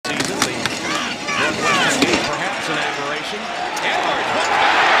Edwards with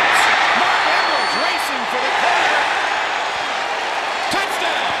balance. Marc Edwards racing for the corner.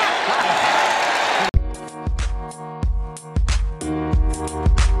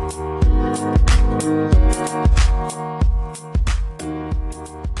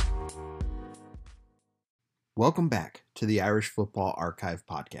 Welcome back to the Irish Football Archive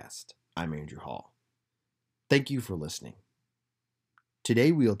podcast. I'm Andrew Hall. Thank you for listening.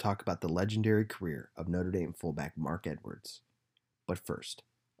 Today we will talk about the legendary career of Notre Dame fullback Marc Edwards. But first,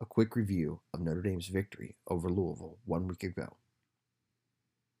 a quick review of Notre Dame's victory over Louisville 1 week ago.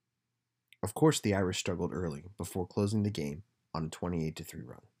 Of course, the Irish struggled early before closing the game on a 28-3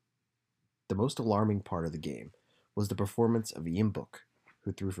 run. The most alarming part of the game was the performance of Ian Book,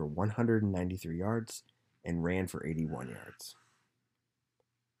 who threw for 193 yards and ran for 81 yards.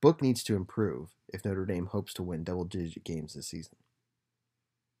 Book needs to improve if Notre Dame hopes to win double-digit games this season.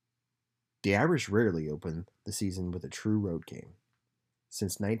 The Irish rarely open the season with a true road game.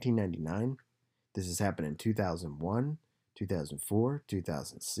 Since 1999, this has happened in 2001, 2004,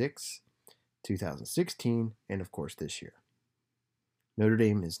 2006, 2016, and of course this year. Notre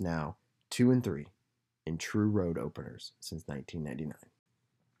Dame is now 2-3 in true road openers since 1999.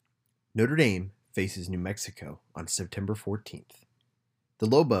 Notre Dame faces New Mexico on September 14th. The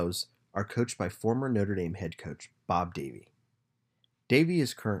Lobos are coached by former Notre Dame head coach Bob Davie. Davie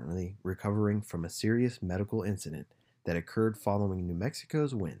is currently recovering from a serious medical incident that occurred following New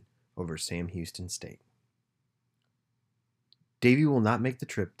Mexico's win over Sam Houston State. Davie will not make the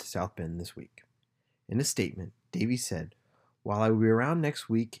trip to South Bend this week. In a statement, Davie said, "While I will be around next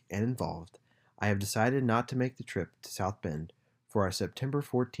week and involved, I have decided not to make the trip to South Bend for our September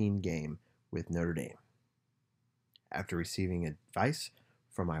 14 game with Notre Dame. After receiving advice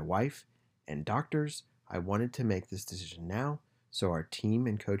from my wife and doctors, I wanted to make this decision now so our team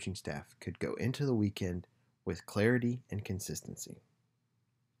and coaching staff could go into the weekend with clarity and consistency."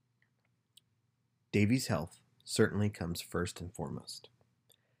 Davie's health certainly comes first and foremost.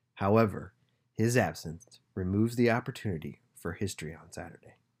 However, his absence removes the opportunity for history on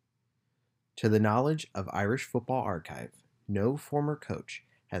Saturday. To the knowledge of Irish Football Archive, no former coach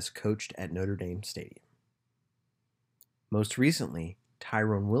has coached at Notre Dame Stadium. Most recently,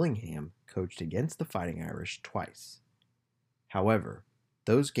 Tyrone Willingham coached against the Fighting Irish twice. However,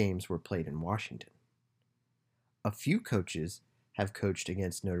 those games were played in Washington. A few coaches have coached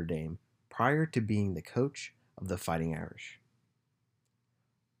against Notre Dame prior to being the coach of the Fighting Irish.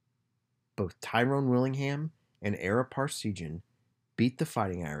 Both Tyrone Willingham and Ara Parseghian beat the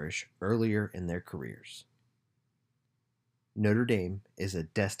Fighting Irish earlier in their careers. Notre Dame is a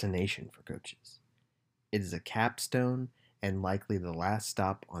destination for coaches. It is a capstone and likely the last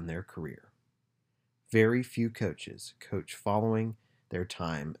stop on their career. Very few coaches coach following their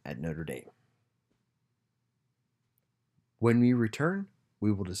time at Notre Dame. When we return,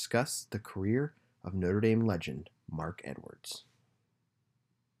 we will discuss the career of Notre Dame legend Marc Edwards.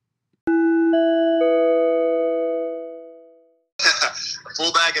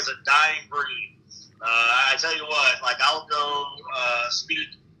 Fullback is a dying breed. I tell you what, like I'll go speak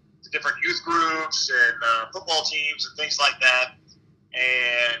to different youth groups and football teams and things like that.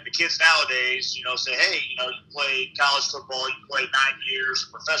 And the kids nowadays, say, hey, you played college football, you played 9 years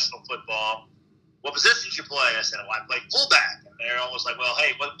of professional football. What position did you play? I said, well, I played fullback. And they're almost like, well,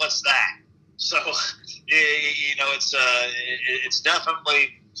 hey, what's that? So, it's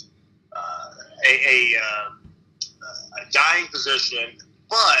definitely a dying position.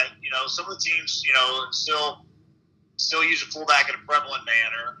 But, some of the teams, still use a fullback in a prevalent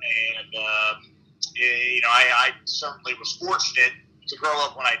manner. And, I certainly was fortunate to grow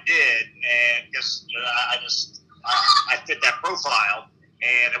up when I did, and I fit that profile,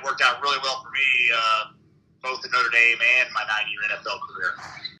 and it worked out really well for me, both at Notre Dame and my 9-year NFL career.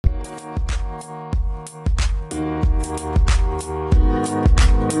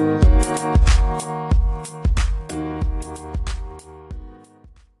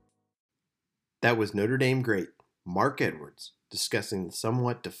 That was Notre Dame great Marc Edwards discussing the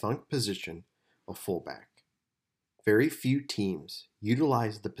somewhat defunct position of fullback. Very few teams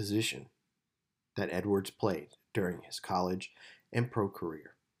utilized the position that Edwards played during his college and pro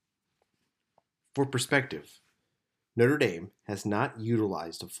career. For perspective, Notre Dame has not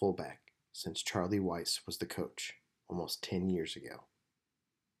utilized a fullback since Charlie Weis was the coach almost 10 years ago.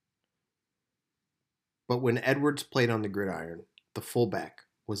 But when Edwards played on the gridiron, the fullback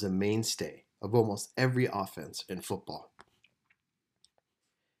was a mainstay of almost every offense in football.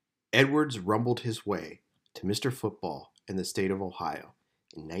 Edwards rumbled his way to Mr. Football in the state of Ohio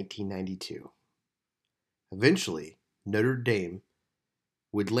in 1992. Eventually, Notre Dame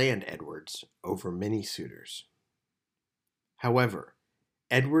would land Edwards over many suitors. However,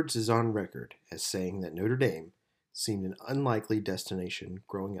 Edwards is on record as saying that Notre Dame seemed an unlikely destination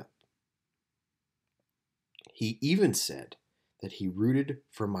growing up. He even said that he rooted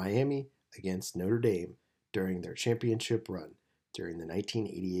for Miami against Notre Dame during their championship run during the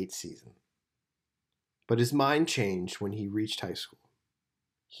 1988 season. But his mind changed when he reached high school.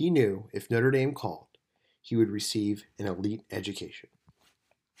 He knew if Notre Dame called, he would receive an elite education.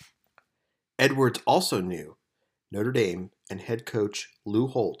 Edwards also knew Notre Dame and head coach Lou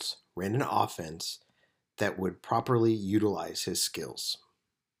Holtz ran an offense that would properly utilize his skills.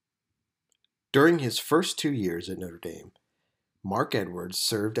 During his first 2 years at Notre Dame, Marc Edwards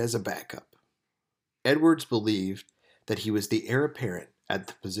served as a backup. Edwards believed that he was the heir apparent at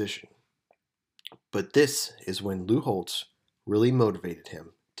the position. But this is when Lou Holtz really motivated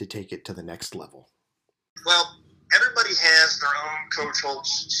him to take it to the next level. Well, everybody has their own Coach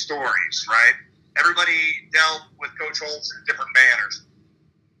Holtz stories, right? Everybody dealt with Coach Holtz in different manners.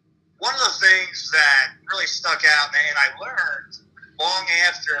 One of the things that really stuck out, and I learned long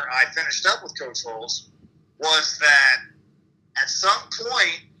after I finished up with Coach Holtz, was that at some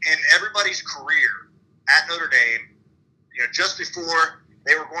point in everybody's career at Notre Dame, just before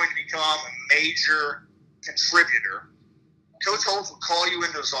they were going to become a major contributor, Coach Holtz would call you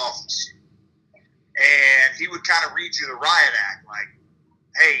into his office, and he would kind of read you the riot act, like,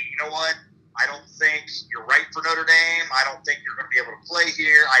 hey, you know what? I don't think you're right for Notre Dame. I don't think you're going to be able to play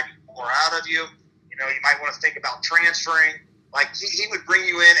here. I need more out of you. You might want to think about transferring. Like, he would bring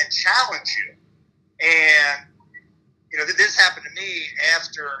you in and challenge you. And, this happened to me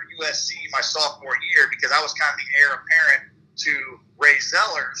after USC my sophomore year, because I was kind of the heir apparent to Ray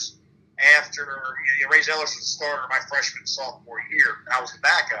Zellers after Ray Zellers was the starter my freshman sophomore year, and I was the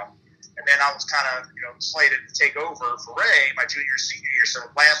backup. And then I was kind of, slated to take over for Ray my junior, senior year. So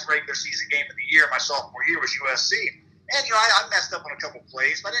last regular season game of the year, my sophomore year, was USC. And, I messed up on a couple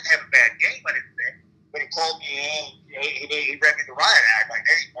plays, but I didn't have a bad game, I didn't think. But he called me in, he read me the riot act, like,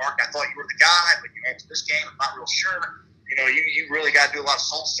 hey, Mark, I thought you were the guy, but after this game, I'm not real sure. You really got to do a lot of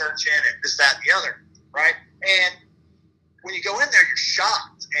soul searching and this, that, and the other, right? And when you go in there, you're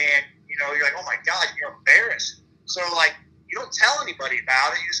shocked. And, you're like, oh, my God, you're embarrassed. So, you don't tell anybody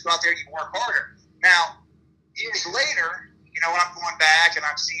about it. You just go out there and you work harder. Now, years later, when I'm going back and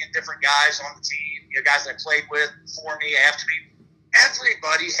I'm seeing different guys on the team, guys that I played with before me, after me,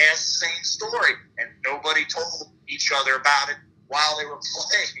 everybody has the same story, and nobody told each other about it while they were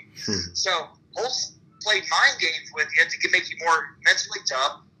playing. So Holtz played mind games with you to make you more mentally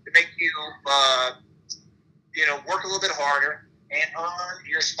tough, to make you, work a little bit harder and earn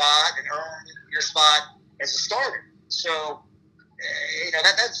your spot as a starter. So,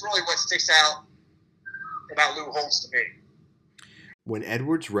 that's really what sticks out about Lou Holtz to me. When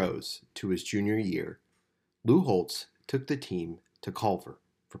Edwards rose to his junior year, Lou Holtz took the team to Culver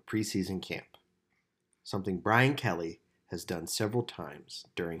for preseason camp, something Brian Kelly has done several times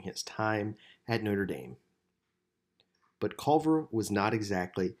during his time at Notre Dame. But Culver was not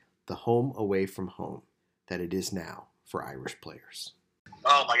exactly the home away from home that it is now for Irish players.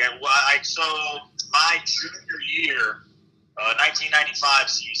 Oh, my God. Well, so my junior year, 1995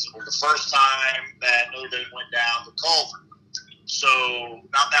 season, was the first time that Notre Dame went down to Culver. So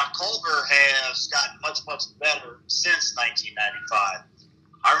now Culver has gotten much, much better since 1995.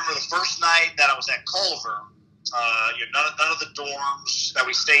 I remember the first night that I was at Culver, none of the dorms that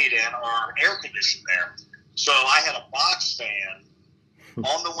we stayed in are air conditioned there. So I had a box fan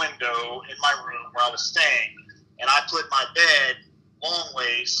on the window in my room where I was staying, and I put my bed long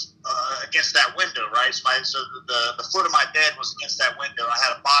ways against that window, right? So the foot of my bed was against that window. I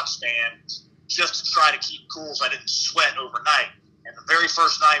had a box fan just to try to keep cool so I didn't sweat overnight. And the very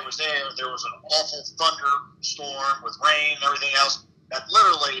first night I was there was an awful thunderstorm with rain and everything else that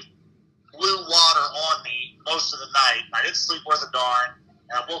literally blew water on me most of the night. I didn't sleep worth a darn,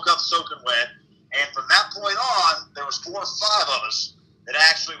 and I woke up soaking wet. And from that point on, there was 4 or 5 of us that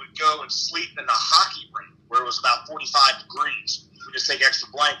actually would go and sleep in the hockey rink where it was about 45 degrees. We just take extra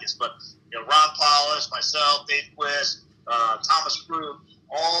blankets. But Ron Paulus, myself, Dave Quist, Thomas Krug,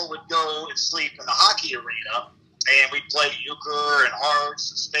 all would go and sleep in the hockey arena. And we'd play euchre and hearts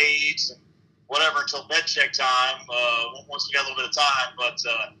and spades and whatever until bed check time, once we got a little bit of time. But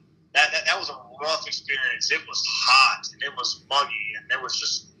that was a rough experience. It was hot and it was muggy, and there was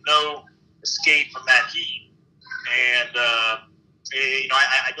just no escape from that heat. And,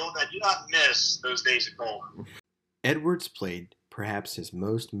 I do not miss those days at Culver. Edwards played perhaps his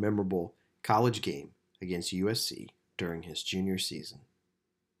most memorable college game against USC during his junior season.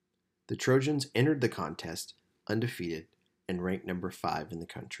 The Trojans entered the contest undefeated and ranked number 5 in the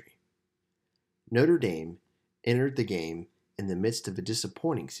country. Notre Dame entered the game in the midst of a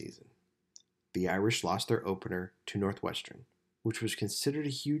disappointing season. The Irish lost their opener to Northwestern, which was considered a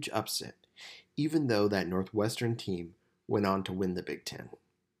huge upset, even though that Northwestern team went on to win the Big Ten.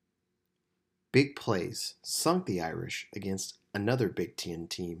 Big plays sunk the Irish against another Big Ten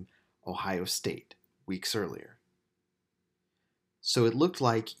team, Ohio State, weeks earlier. So it looked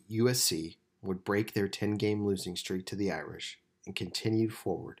like USC would break their 10-game losing streak to the Irish and continue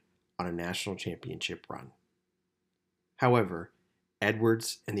forward on a national championship run. However,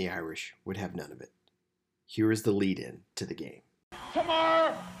 Edwards and the Irish would have none of it. Here is the lead-in to the game.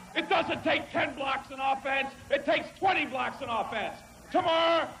 Tomorrow, it doesn't take 10 blocks on offense. It takes 20 blocks on offense.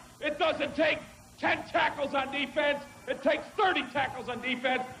 Tomorrow, it doesn't take 10 tackles on defense. It takes 30 tackles on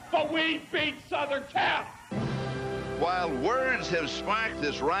defense. But we beat Southern Cal. While words have sparked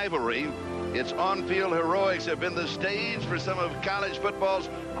this rivalry, its on-field heroics have been the stage for some of college football's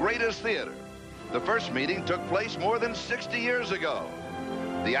greatest theater. The first meeting took place more than 60 years ago.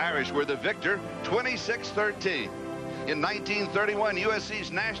 The Irish were the victor, 26-13. In 1931,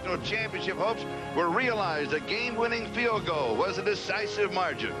 USC's national championship hopes were realized. A game-winning field goal was a decisive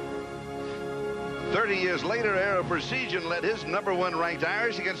margin. 30 years later, Errol Precision led his #1 ranked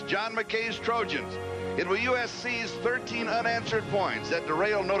Irish against John McKay's Trojans. It was USC's 13 unanswered points that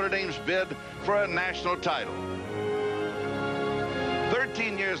derailed Notre Dame's bid for a national title.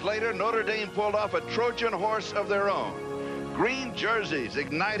 13 years later, Notre Dame pulled off a Trojan horse of their own. Green jerseys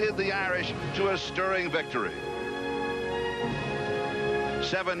ignited the Irish to a stirring victory.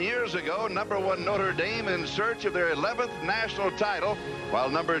 7 years ago, #1 Notre Dame in search of their 11th national title, while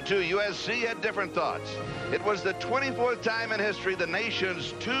 #2 USC had different thoughts. It was the 24th time in history the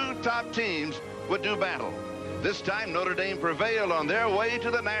nation's two top teams would do battle. This time, Notre Dame prevailed on their way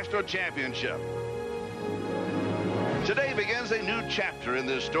to the national championship. Today begins a new chapter in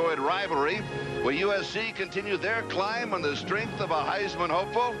this storied rivalry, where USC continue their climb on the strength of a Heisman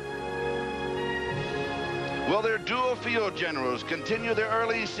hopeful. Will their dual field generals continue their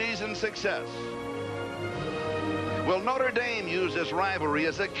early season success? Will Notre Dame use this rivalry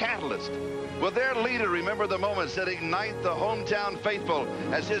as a catalyst? Will their leader remember the moments that ignite the hometown faithful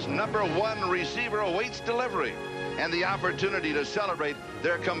as his #1 receiver awaits delivery and the opportunity to celebrate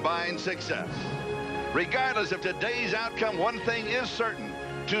their combined success? Regardless of today's outcome, one thing is certain.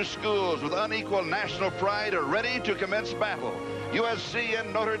 Two schools with unequal national pride are ready to commence battle. USC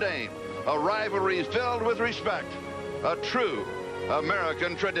and Notre Dame, a rivalry filled with respect, a true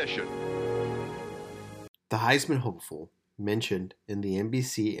American tradition. The Heisman hopeful mentioned in the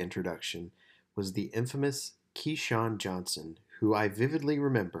NBC introduction was the infamous Keyshawn Johnson, who I vividly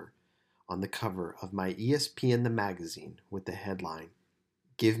remember on the cover of my ESPN the magazine with the headline,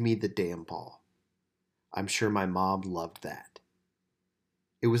 "Give me the damn ball." I'm sure my mom loved that.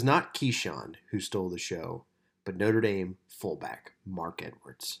 It was not Keyshawn who stole the show, but Notre Dame fullback Marc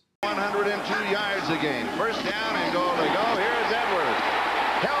Edwards. 102 yards a game. First down and goal to go. Here's Edwards.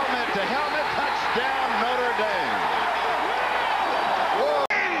 Helmet to helmet. Touchdown, Notre Dame. Whoa.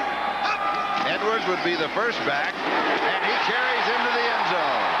 Edwards would be the first back, and he carries into the end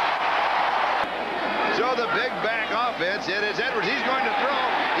zone. So the big back offense, it is Edwards. He's going to throw.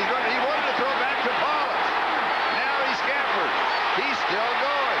 He wanted to throw back to Paulus. Now he scampers. He's still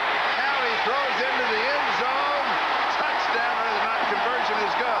going. Now he throws into the end zone. Touchdown, or the conversion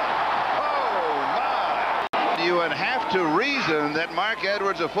is good. Oh, my. You would have to reason that Marc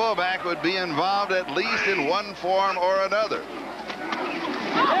Edwards, a fullback, would be involved at least in one form or another.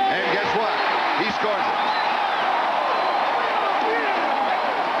 And guess what? He scores it.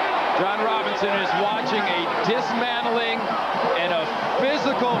 John Robinson is watching a dismantling and a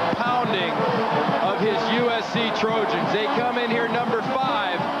physical pounding of his USC Trojans. They come in here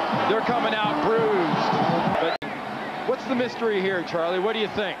 #5. They're coming out bruised. But what's the mystery here, Charlie? What do you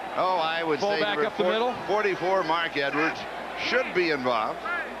think? Oh, I would say back up the middle? 44, Marc Edwards, should be involved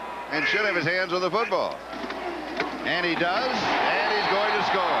and should have his hands on the football. And he does, and he's going to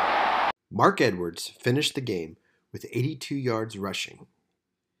score. Marc Edwards finished the game with 82 yards rushing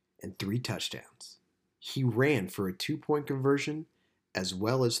and 3 touchdowns. He ran for a 2-point conversion as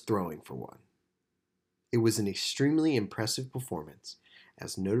well as throwing for one. It was an extremely impressive performance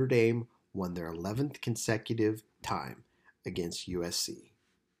as Notre Dame won their 11th consecutive time against USC.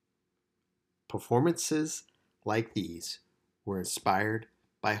 Performances like these were inspired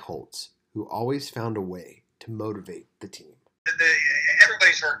by Holtz, who always found a way to motivate the team.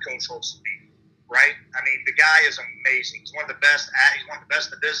 Everybody's heard Coach Holtz speak, right? I mean, the guy is amazing. He's one of the best. He's one of the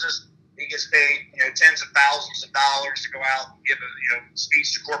best in the business. He gets paid, tens of thousands of dollars to go out and give a,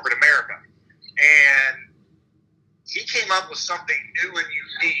 speech to corporate America. And he came up with something new and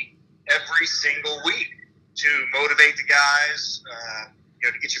unique every single week to to motivate the guys,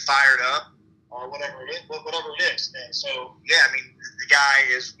 to get you fired up, or whatever it is. And so, yeah, I mean, the guy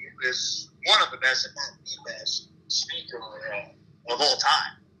is one of the best, if not the best, speaker of all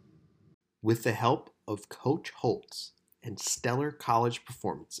time. With the help of Coach Holtz and stellar college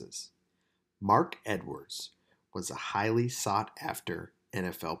performances, Marc Edwards was a highly sought-after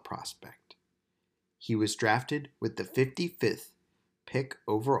NFL prospect. He was drafted with the 55th pick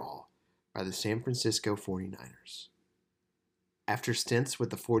overall by the San Francisco 49ers. After stints with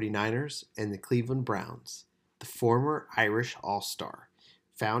the 49ers and the Cleveland Browns, the former Irish All-Star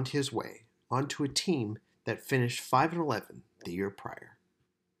found his way onto a team that finished 5-11 the year prior.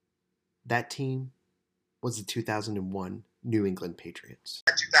 That team was the 2001 New England Patriots.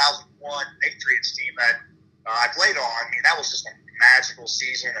 That 2001 Patriots team that I played on, I mean, that was just a magical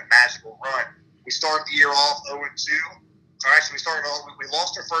season, a magical run. We started the year off 0-2. Or actually, we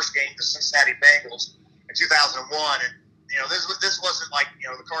lost our first game to the Cincinnati Bengals in 2001, and this wasn't like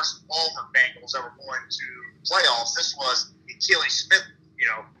the Carson Palmer Bengals that were going to playoffs. This was the Kelly Smith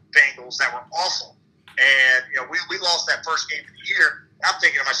Bengals that were awful, and we lost that first game of the year. I'm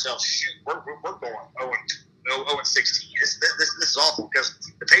thinking to myself, shoot, we're going 0-16. This is awful because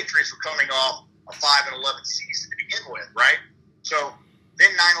the Patriots were coming off a 5-11 season to begin with, right? So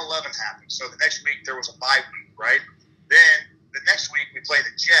then 9/11 happened. So the next week there was a bye week, right? Then the next week we play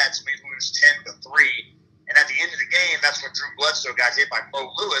the Jets and we lose 10-3. And at the end of the game, that's when Drew Bledsoe got hit by Mo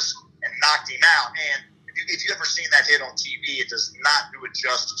Lewis and knocked him out. And if you ever seen that hit on TV, it does not do it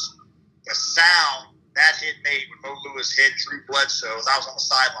justice. The sound that hit made when Mo Lewis hit Drew Bledsoe, as I was on the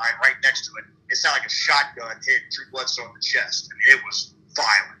sideline right next to it, it sounded like a shotgun hit Drew Bledsoe in the chest. And it was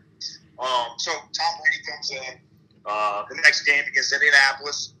violent. So Tom Brady comes in the next game against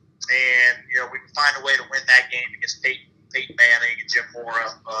Indianapolis, and we find a way to win that game against Peyton Manning and Jim Mora,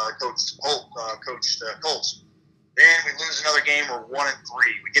 coached Colts. Then we lose another game. We're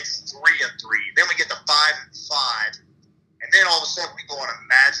 1-3. We get to 3-3. Then we get to 5-5, and then all of a sudden we go on a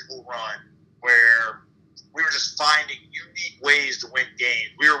magical run where we were just finding unique ways to win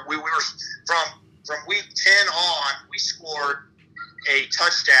games. We were from week 10 on. We scored a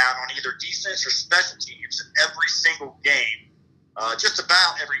touchdown on either defense or special teams in every single game, just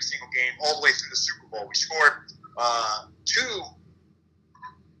about every single game, all the way through the Super Bowl. We scored 2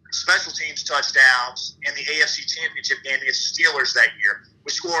 special teams touchdowns in the AFC Championship game against the Steelers that year.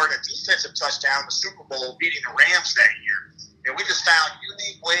 We scored a defensive touchdown in the Super Bowl, beating the Rams that year. And we just found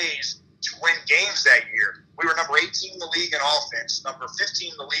unique ways to win games that year. We were number 18 in the league in offense, number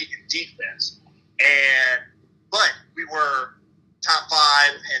 15 in the league in defense, but we were top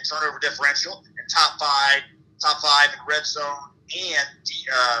 5 in turnover differential and top five in red zone and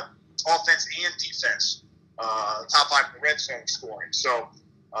offense and defense. Top 5 in the red zone scoring. So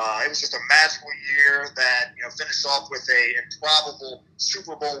it was just a magical year that finished off with a improbable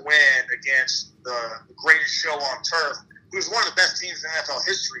Super Bowl win against the greatest show on turf, who was one of the best teams in NFL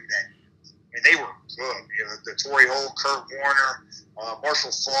history then. And they were good. The Torrey Holt, Kurt Warner,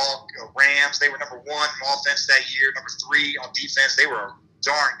 Marshall Faulk, Rams. They were number 1 in offense that year, number 3 on defense. They were a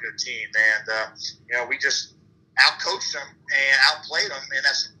darn good team, and we just outcoached them and outplayed them in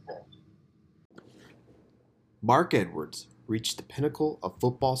that Super Bowl. Marc Edwards reached the pinnacle of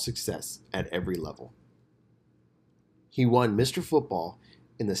football success at every level. He won Mr. Football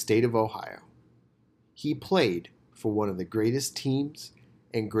in the state of Ohio. He played for one of the greatest teams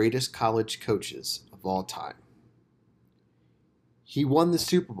and greatest college coaches of all time. He won the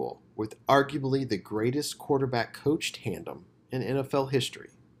Super Bowl with arguably the greatest quarterback-coach tandem in NFL history.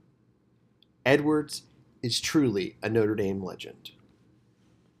 Edwards is truly a Notre Dame legend.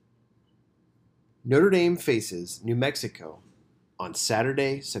 Notre Dame faces New Mexico on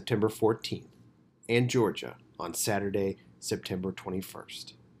Saturday, September 14th, and Georgia on Saturday, September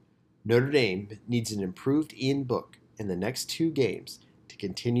 21st. Notre Dame needs an improved Ian Book in the next 2 games to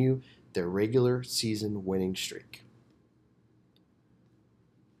continue their regular season winning streak.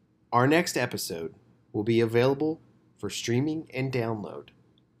 Our next episode will be available for streaming and download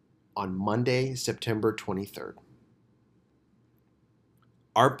on Monday, September 23rd.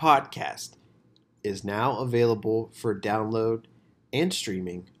 Our podcast is now available for download and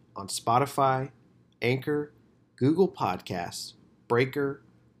streaming on Spotify, Anchor, Google Podcasts, Breaker,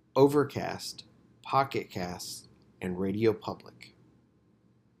 Overcast, Pocket Casts, and Radio Public.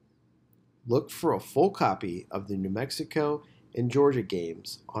 Look for a full copy of the New Mexico and Georgia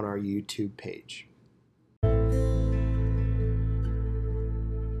games on our YouTube page.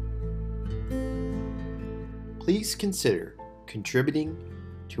 Please consider contributing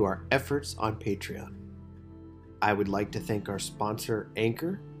to our efforts on Patreon. I would like to thank our sponsor,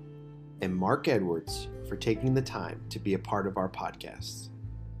 Anchor, and Marc Edwards for taking the time to be a part of our podcast.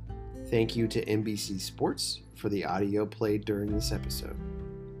 Thank you to NBC Sports for the audio played during this episode.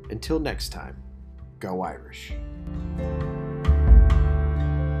 Until next time, go Irish.